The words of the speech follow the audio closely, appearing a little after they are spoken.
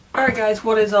Alright guys,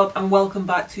 what is up and welcome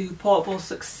back to Portable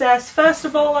Success. First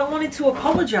of all, I wanted to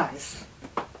apologise.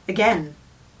 Again.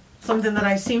 Something that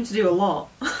I seem to do a lot.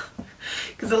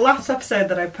 Because the last episode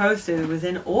that I posted was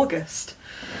in August.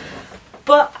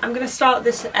 But I'm going to start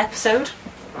this episode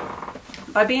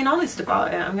by being honest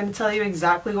about it. I'm going to tell you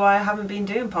exactly why I haven't been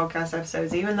doing podcast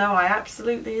episodes, even though I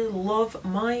absolutely love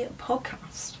my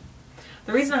podcast.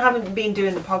 The reason I haven't been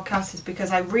doing the podcast is because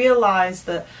I realised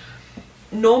that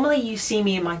normally you see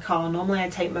me in my car. Normally I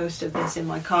take most of this in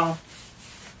my car.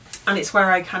 And it's where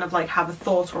I kind of like have a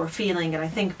thought or a feeling and I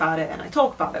think about it and I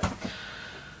talk about it.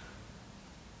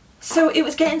 So it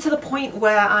was getting to the point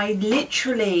where I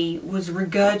literally was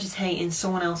regurgitating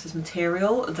someone else's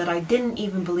material that I didn't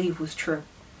even believe was true.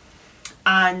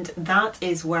 And that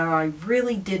is where I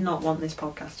really did not want this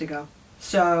podcast to go.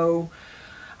 So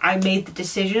I made the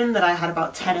decision that I had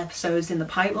about 10 episodes in the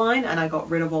pipeline and I got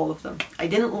rid of all of them. I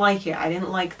didn't like it. I didn't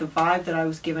like the vibe that I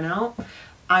was giving out.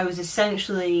 I was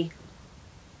essentially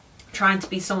trying to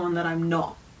be someone that I'm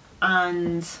not.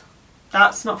 And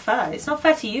that's not fair. It's not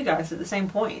fair to you guys at the same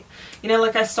point. You know,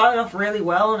 like I started off really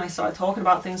well and I started talking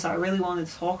about things that I really wanted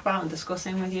to talk about and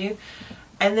discussing with you.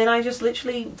 And then I just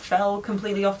literally fell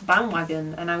completely off the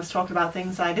bandwagon and I was talking about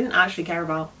things that I didn't actually care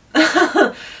about.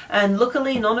 And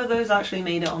luckily none of those actually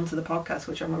made it onto the podcast,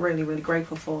 which I'm really, really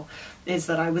grateful for, is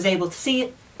that I was able to see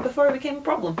it before it became a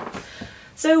problem.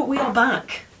 So we are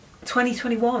back.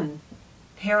 2021.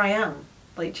 Here I am.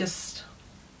 Like just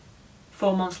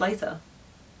 4 months later.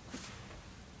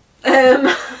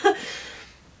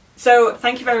 So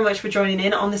thank you very much for joining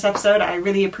in on this episode. I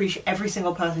really appreciate every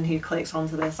single person who clicks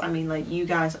onto this. I mean, like, you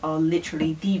guys are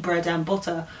literally the bread and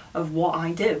butter of what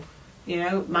I do. You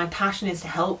know, my passion is to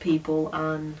help people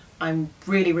and I'm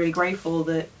really, really grateful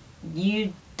that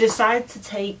you decide to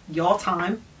take your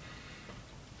time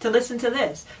to listen to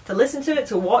this. To listen to it,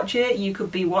 to watch it. You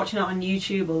could be watching it on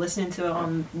YouTube or listening to it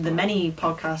on the many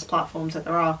podcast platforms that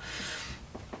there are.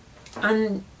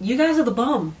 And you guys are the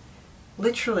bomb.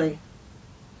 Literally.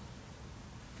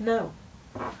 No.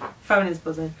 Phone is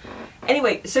buzzing.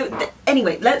 Anyway,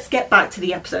 anyway, let's get back to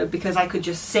the episode because I could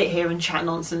just sit here and chat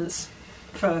nonsense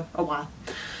for a while.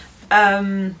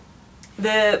 The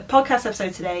podcast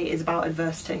episode today is about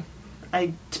adversity.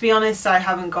 To be honest, I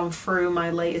haven't gone through my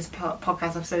latest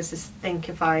podcast episodes to think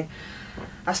if I've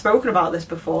spoken about this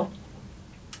before.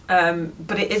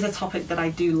 But it is a topic that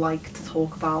I do like to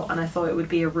talk about and I thought it would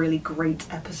be a really great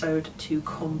episode to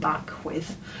come back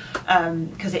with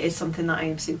because it is something that I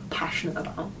am super passionate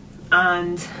about.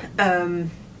 And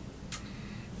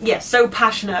yeah, so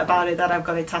passionate about it that I've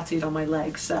got it tattooed on my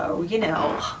leg. So, you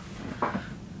know,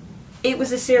 it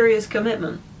was a serious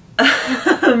commitment.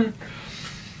 The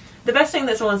best thing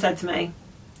that someone said to me,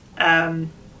 I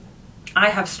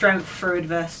have strength through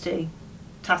adversity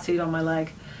tattooed on my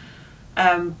leg.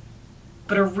 But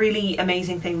a really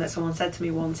amazing thing that someone said to me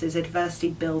once is adversity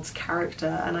builds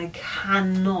character, and I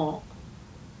cannot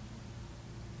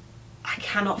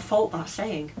fault that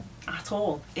saying at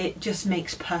all. It just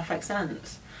makes perfect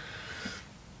sense.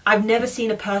 I've never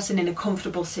seen a person in a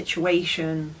comfortable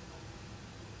situation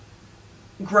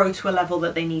grow to a level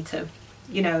that they need to.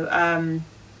 You know,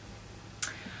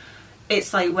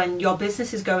 it's like when your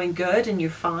business is going good and you're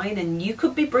fine and you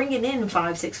could be bringing in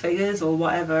 5-6 figures or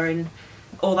whatever and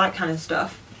all that kind of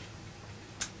stuff,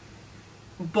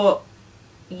 but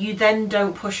you then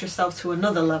don't push yourself to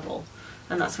another level,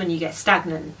 and that's when you get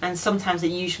stagnant. And sometimes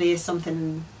it usually is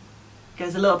something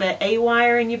goes a little bit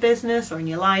awire in your business or in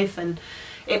your life and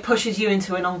it pushes you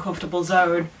into an uncomfortable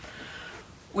zone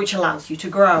which allows you to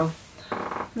grow.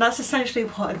 And that's essentially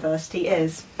what adversity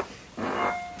is.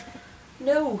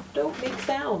 No, don't make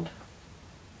sound.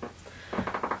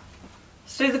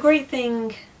 So the great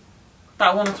thing that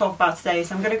I want to talk about today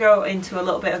is I'm going to go into a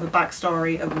little bit of a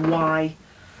backstory of why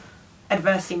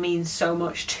adversity means so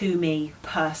much to me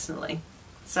personally.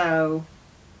 So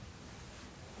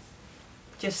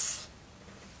just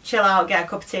chill out, get a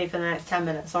cup of tea for the next 10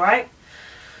 minutes, alright?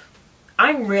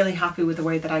 I'm really happy with the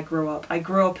way that I grew up. I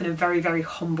grew up in a very, very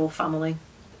humble family.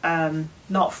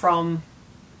 Not from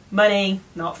money,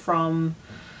 not from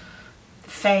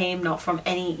fame, not from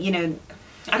any, you know,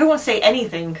 I don't want to say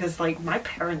anything because, like, my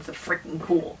parents are freaking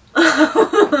cool.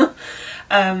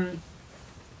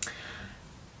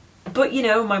 But, you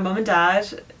know, my mum and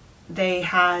dad, they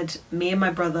had me and my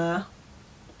brother.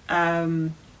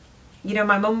 You know,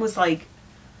 my mum was, like,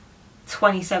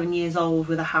 27 years old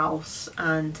with a house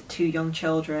and 2 young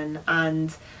children.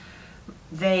 And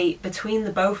they, between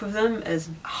the both of them, as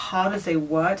hard as they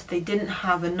worked, they didn't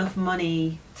have enough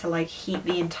money to, like, heat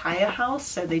the entire house.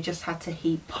 So they just had to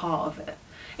heat part of it.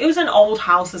 It was an old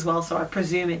house as well, so I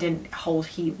presume it didn't hold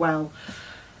heat well.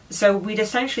 So we'd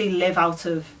essentially live out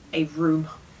of a room.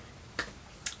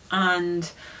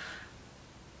 And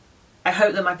I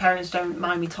hope that my parents don't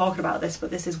mind me talking about this,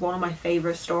 but this is one of my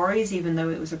favourite stories, even though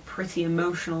it was a pretty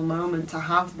emotional moment to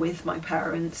have with my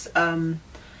parents.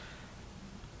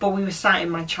 But we were sat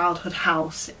in my childhood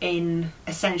house in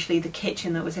essentially the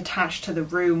kitchen that was attached to the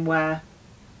room where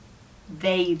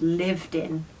they lived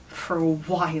in for a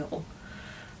while,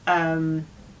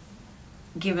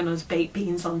 giving us baked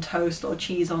beans on toast or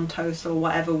cheese on toast or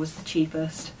whatever was the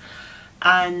cheapest.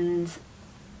 And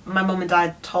my mum and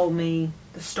dad told me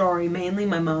the story, mainly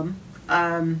my mum,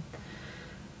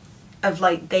 of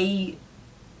like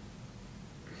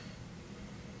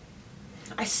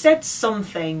I said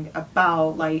something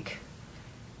about like,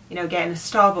 you know, getting a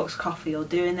Starbucks coffee or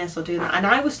doing this or doing that, and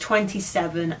I was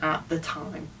 27 at the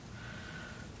time.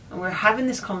 And we're having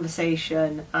this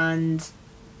conversation, and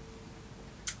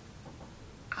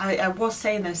I was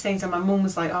saying those things, and my mum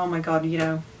was like, oh my god, you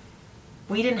know,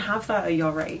 we didn't have that at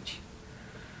your age.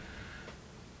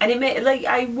 And it made, like,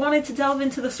 I wanted to delve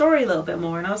into the story a little bit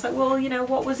more, and I was like, well, you know,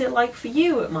 what was it like for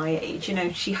you at my age? You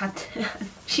know, she had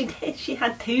she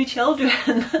had 2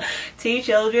 children, 2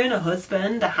 children, a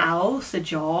husband, a house, a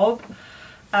job.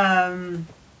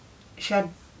 She had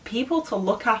people to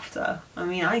look after. I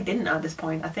mean, I didn't at this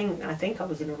point. I think I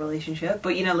was in a relationship,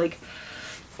 but you know, like,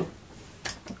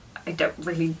 I don't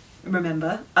really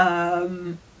remember.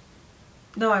 No,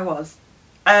 I was.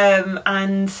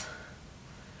 And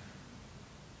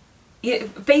yeah,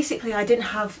 basically I didn't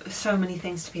have so many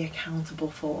things to be accountable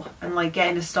for, and like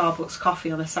getting a Starbucks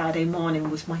coffee on a Saturday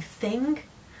morning was my thing.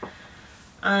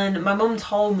 And my mum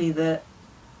told me that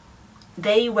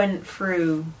they went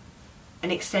through an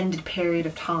extended period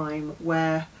of time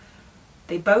where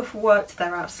they both worked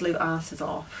their absolute asses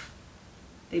off.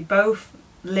 They both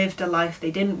lived a life they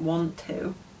didn't want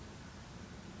to.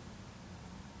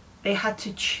 They had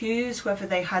to choose whether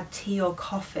they had tea or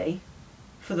coffee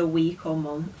for the week or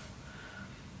month.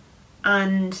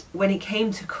 And when it came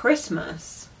to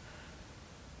Christmas,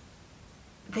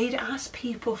 they'd ask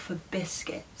people for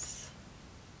biscuits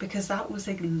because that was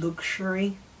a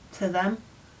luxury to them.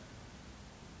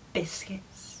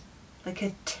 Biscuits. Like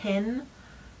a tin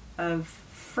of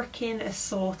freaking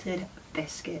assorted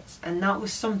biscuits. And that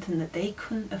was something that they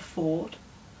couldn't afford.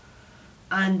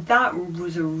 And that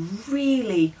was a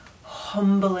really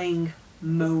humbling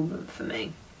moment for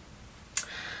me.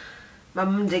 My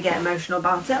mum did get emotional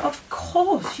about it, of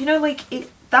course. You know, like,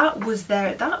 that was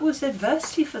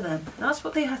adversity for them. That's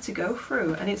what they had to go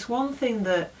through. And it's one thing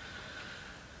that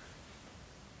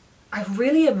I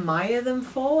really admire them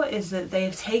for, is that they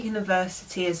have taken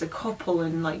adversity as a couple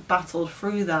and like battled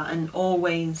through that and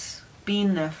always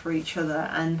been there for each other,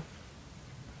 and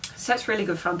sets really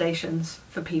good foundations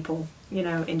for people, you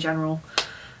know, in general.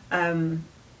 And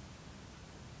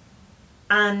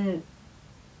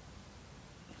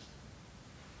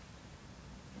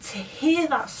to hear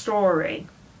that story,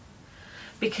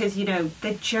 because, you know,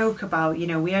 they joke about, you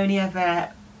know, we only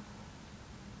ever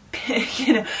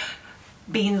you know,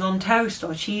 beans on toast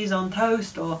or cheese on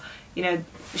toast, or, you know,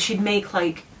 she'd make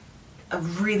like a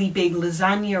really big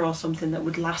lasagna or something that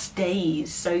would last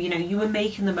days, so, you know, you were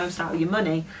making the most out of your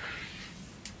money.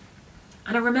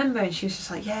 And I remember, and she was just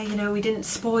like, yeah, you know, we didn't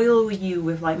spoil you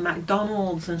with like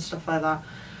McDonald's and stuff like that.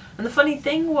 And the funny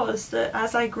thing was that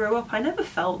as I grew up, I never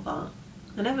felt that.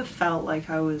 I never felt like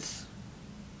I was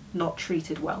not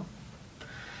treated well.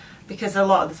 Because a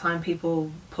lot of the time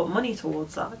people put money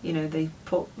towards that. You know, they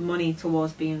put money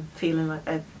towards feeling like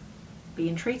they're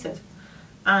being treated.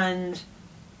 And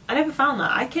I never found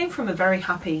that. I came from a very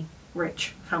happy,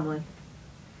 rich family.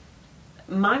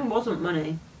 Mine wasn't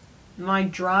money. My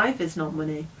drive is not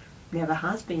money. Never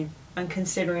has been. And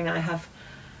considering I have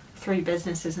 3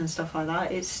 businesses and stuff like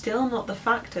that, it's still not the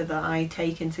factor that I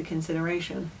take into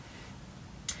consideration.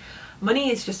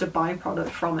 Money is just a byproduct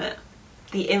from it.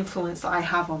 The influence that I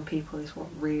have on people is what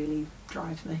really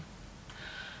drives me.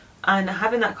 And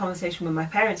having that conversation with my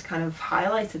parents kind of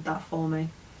highlighted that for me.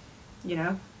 You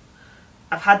know,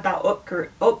 I've had that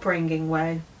upbringing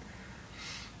where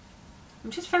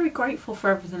I'm just very grateful for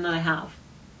everything that I have.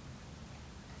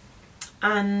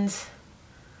 And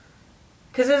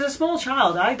because as a small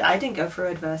child, I didn't go through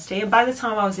adversity. And by the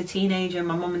time I was a teenager,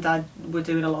 my mum and dad were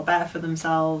doing a lot better for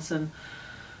themselves. And,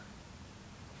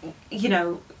 you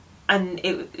know, and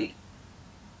it,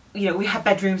 you know, we had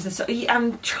bedrooms and stuff.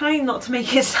 I'm trying not to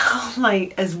make it sound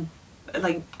like as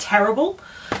like terrible.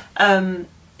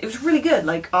 It was really good.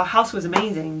 Like, our house was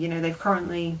amazing. You know,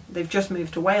 they've just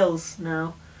moved to Wales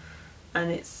now,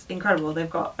 and it's incredible. They've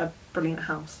got a brilliant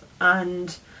house,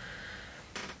 and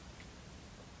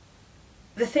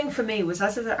the thing for me was,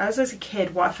 as a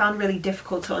kid, what I found really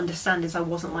difficult to understand is I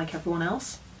wasn't like everyone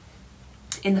else,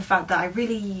 in the fact that I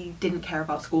really didn't care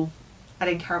about school. I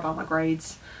didn't care about my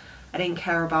grades. I didn't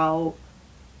care about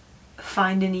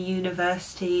finding a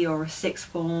university or a sixth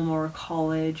form or a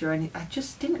college or anything. I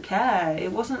just didn't care.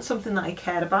 It wasn't something that I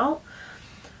cared about.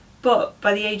 But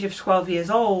by the age of 12 years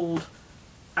old,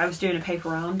 I was doing a paper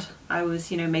round. I was,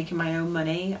 making my own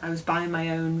money. I was buying my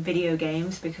own video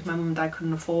games because my mum and dad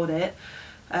couldn't afford it.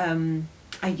 I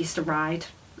used to ride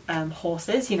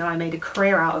horses. I made a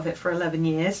career out of it for 11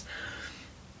 years.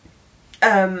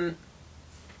 And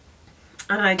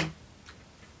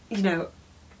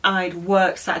I'd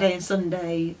work Saturday and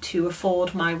Sunday to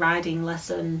afford my riding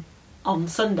lesson on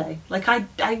Sunday. Like,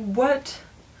 I worked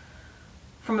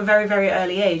from a very, very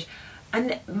early age.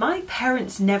 And my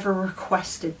parents never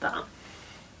requested that.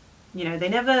 They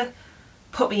never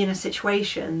put me in a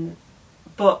situation,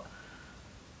 but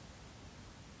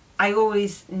I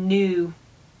always knew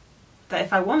that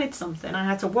if I wanted something, I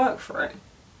had to work for it.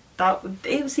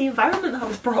 It was the environment that I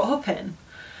was brought up in.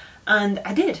 And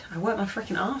I did. I worked my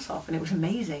freaking arse off, and it was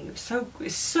amazing. It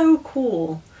was so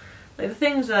cool. Like, the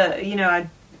things that,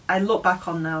 I look back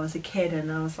on now as a kid,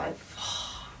 and I was like,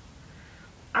 oh,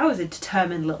 I was a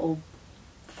determined little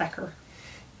fecker.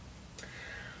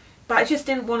 But I just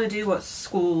didn't want to do what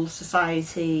school,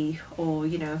 society, or,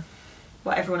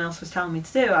 what everyone else was telling me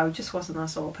to do. I just wasn't that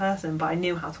sort of person, but I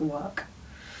knew how to work.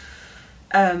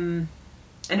 And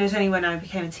it was only when I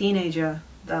became a teenager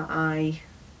that I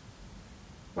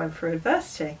went through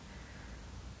adversity.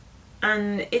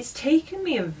 And it's taken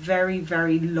me a very,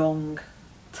 very long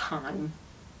time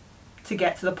to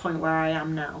get to the point where I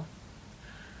am now.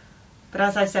 But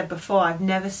as I said before, I've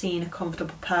never seen a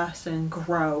comfortable person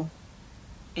grow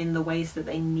in the ways that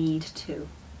they need to.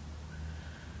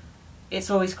 It's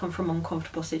always come from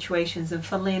uncomfortable situations, and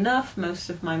funnily enough, most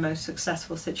of my most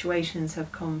successful situations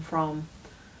have come from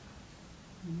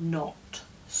not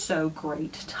so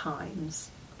great times.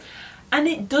 And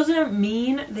it doesn't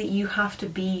mean that you have to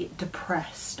be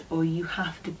depressed, or you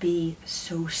have to be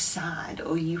so sad,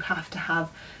 or you have to have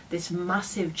this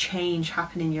massive change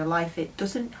happen in your life. It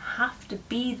doesn't have to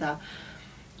be that.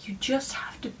 You just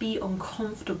have to be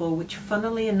uncomfortable, which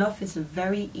funnily enough is a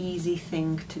very easy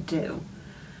thing to do.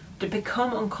 To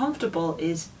become uncomfortable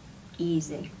is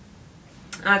easy.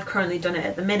 I've currently done it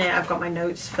at the minute. I've got my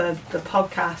notes for the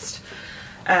podcast.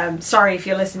 Sorry if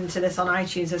you're listening to this on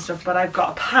iTunes and stuff, but I've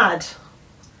got a pad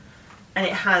and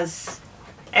it has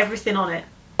everything on it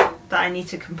that I need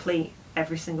to complete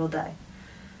every single day.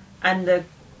 And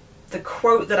the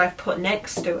quote that I've put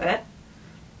next to it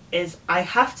is, I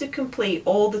have to complete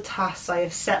all the tasks I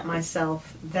have set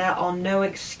myself. There are no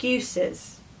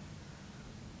excuses.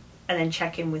 And then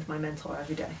check in with my mentor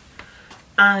every day.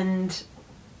 And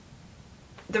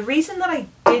the reason that I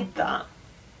did that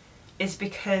is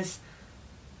because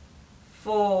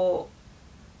there's,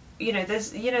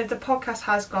 the podcast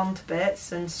has gone to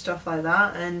bits and stuff like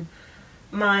that, and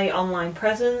my online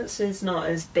presence is not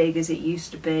as big as it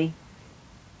used to be.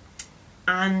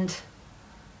 And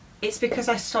it's because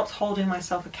I stopped holding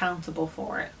myself accountable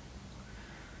for it.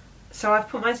 So I've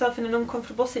put myself in an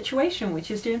uncomfortable situation,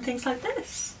 which is doing things like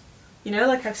this.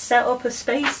 Like, I've set up a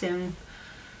space and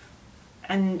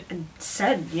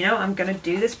said, I'm going to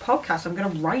do this podcast. I'm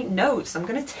going to write notes. I'm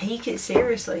going to take it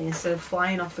seriously instead of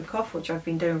flying off the cuff, which I've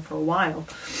been doing for a while.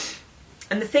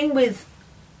 And the thing with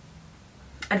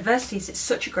adversity is, it's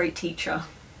such a great teacher.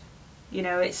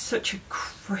 It's such a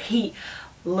great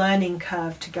learning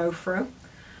curve to go through,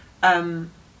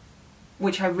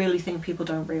 which I really think people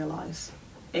don't realise,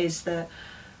 is that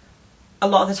a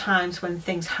lot of the times when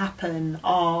things happen,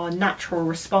 our natural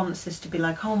response is to be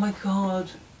like, oh my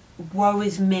God, woe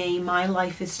is me, my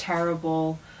life is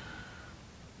terrible,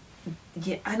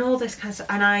 yeah, and all this kind of stuff.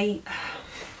 And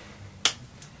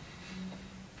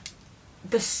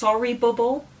the sorry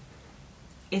bubble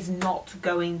is not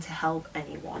going to help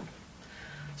anyone.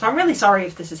 So I'm really sorry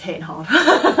if this is hitting hard.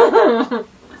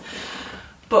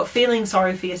 But feeling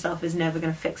sorry for yourself is never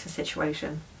going to fix a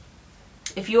situation.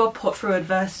 If you are put through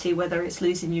adversity, whether it's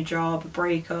losing your job, a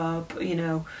breakup,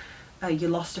 you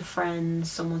lost a friend,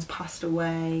 someone's passed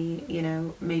away,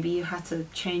 maybe you had to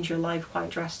change your life quite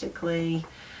drastically,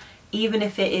 even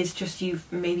if it is just you've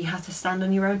maybe had to stand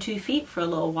on your own 2 feet for a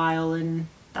little while, and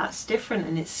that's different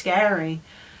and it's scary,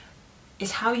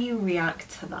 is how you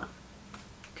react to that.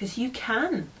 Because you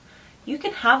can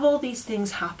have all these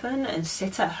things happen and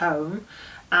sit at home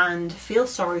and feel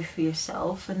sorry for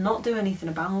yourself and not do anything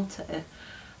about it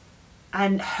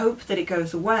and hope that it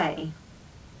goes away.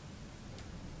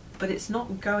 But it's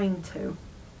not going to.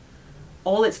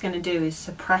 all it's going to do is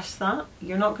suppress that.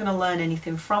 You're not going to learn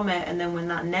anything from it, and then when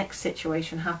that next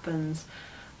situation happens,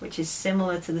 which is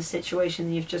similar to the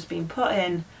situation you've just been put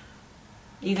in,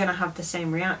 you're going to have the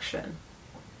same reaction.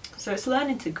 So it's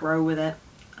learning to grow with it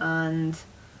and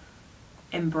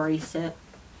embrace it,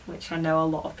 which I know a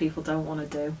lot of people don't want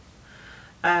to do.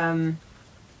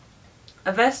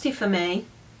 Adversity for me,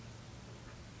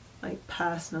 like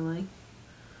personally,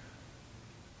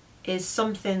 is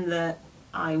something that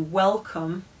I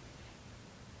welcome.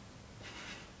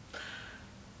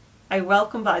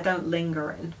 But I don't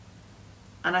linger in.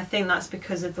 And I think that's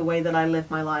because of the way that I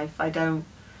live my life. I don't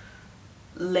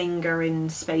linger in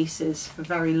spaces for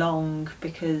very long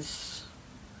because...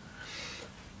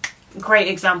 Great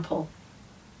example.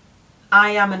 I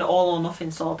am an all or nothing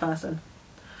sort of person.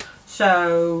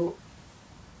 So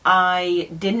I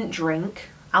didn't drink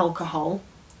alcohol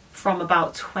from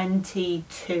about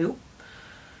 22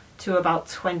 to about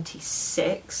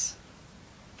 26.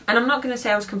 And I'm not going to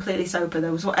say I was completely sober.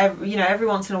 There was whatever, you know, every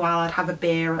once in a while I'd have a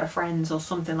beer at a friend's or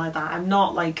something like that. I'm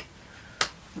not like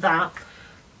that.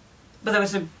 But there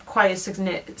was quite a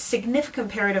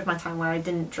significant period of my time where I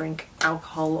didn't drink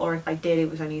alcohol, or if I did, it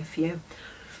was only a few.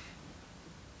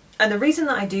 And the reason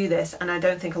that I do this, and I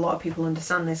don't think a lot of people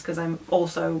understand this, because I'm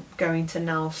also going to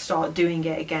now start doing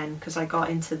it again, because I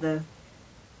got into the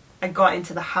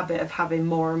habit of having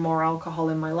more and more alcohol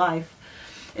in my life,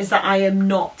 is that I am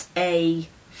not a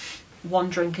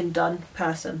one drink and done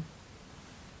person.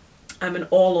 I'm an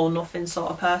all or nothing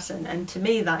sort of person, and to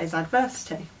me that is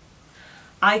adversity.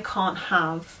 I can't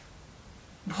have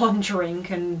one drink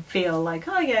and feel like,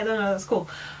 oh yeah, no, that's cool.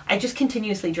 I just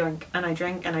continuously drink, and I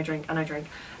drink, and I drink, and I drink.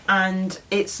 And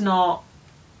it's not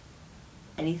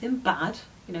anything bad,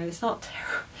 you know, it's not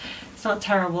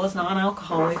terrible, it's not an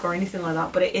alcoholic or anything like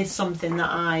that, but it is something that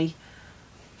I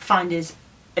find is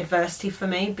adversity for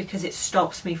me, because it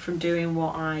stops me from doing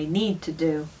what I need to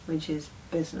do, which is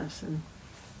business and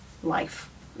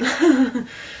life.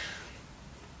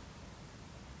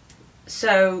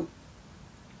 So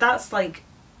that's like,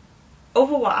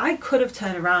 over what I could have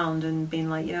turned around and been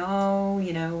like,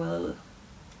 well,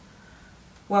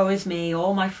 woe is me,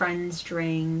 all my friends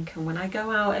drink, and when I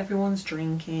go out everyone's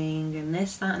drinking, and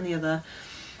this, that and the other.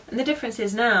 And the difference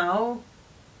is now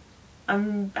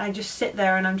I just sit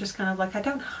there and I'm just kind of like, I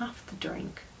don't have to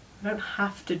drink. I don't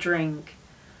have to drink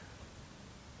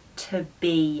to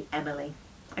be Emily.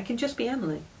 I can just be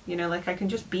Emily, you know, like I can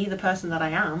just be the person that I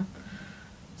am,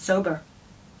 sober.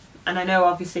 And I know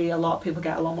obviously a lot of people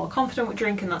get a lot more confident with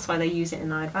drink, and that's why they use it in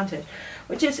their advantage,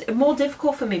 which is more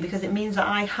difficult for me, because it means that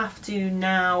I have to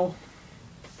now,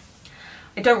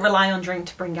 I don't rely on drink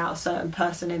to bring out a certain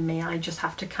person in me. I just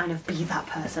have to kind of be that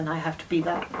person. I have to be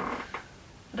that,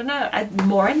 I don't know,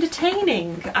 more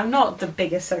entertaining. I'm not the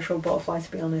biggest social butterfly,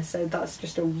 to be honest, so that's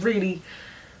just a really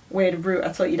weird route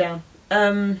I took you down.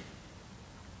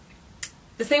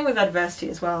 The thing with adversity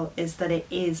as well is that it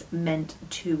is meant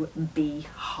to be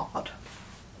hard.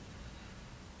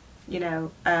 You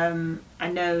know, I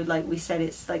know, like we said,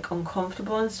 it's like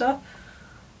uncomfortable and stuff,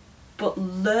 but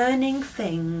learning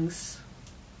things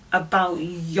about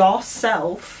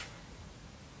yourself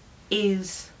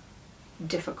is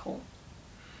difficult,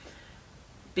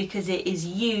 because it is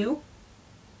you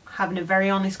having a very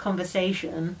honest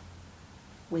conversation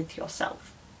with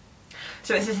yourself.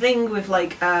 So it's a thing with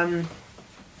like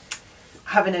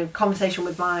having a conversation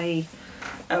with my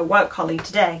work colleague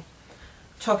today,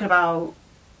 talking about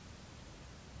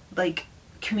like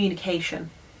communication,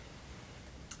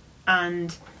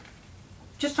 and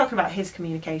just talking about his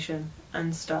communication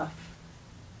and stuff.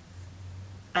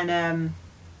 And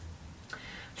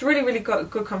it's a really, really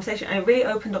good conversation, and it really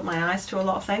opened up my eyes to a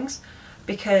lot of things,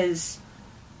 because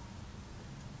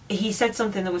he said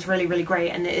something that was really, really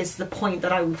great, and it is the point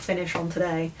that I will finish on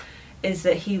today, is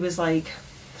that he was like,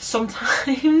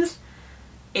 sometimes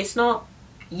it's not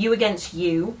you against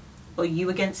you, or you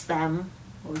against them,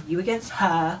 or you against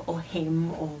her, or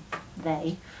him, or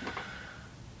they.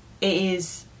 It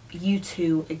is you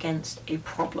two against a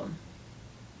problem.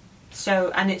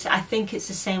 So, and I think it's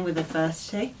the same with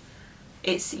adversity.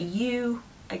 It's you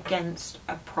against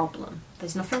a problem.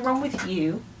 There's nothing wrong with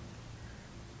you.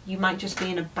 You might just be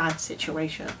in a bad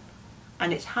situation,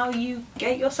 and it's how you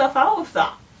get yourself out of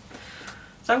that.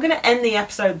 So I'm going to end the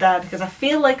episode there, because I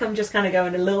feel like I'm just kind of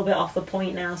going a little bit off the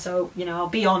point now. So, you know, I'll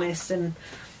be honest and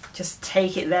just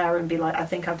take it there and be like, I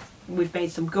think we've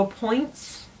made some good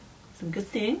points, some good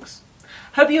things.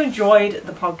 Hope you enjoyed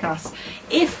the podcast.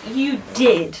 If you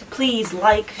did, please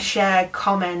like, share,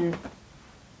 comment,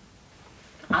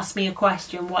 ask me a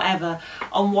question, whatever,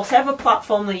 on whatever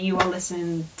platform that you are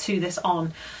listening to this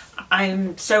on.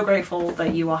 I'm so grateful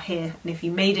that you are here, and if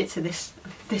you made it to this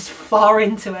far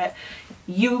into it,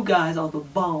 you guys are the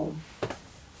bomb.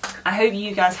 I hope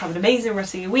you guys have an amazing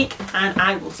rest of your week, and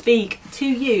I will speak to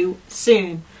you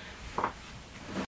soon.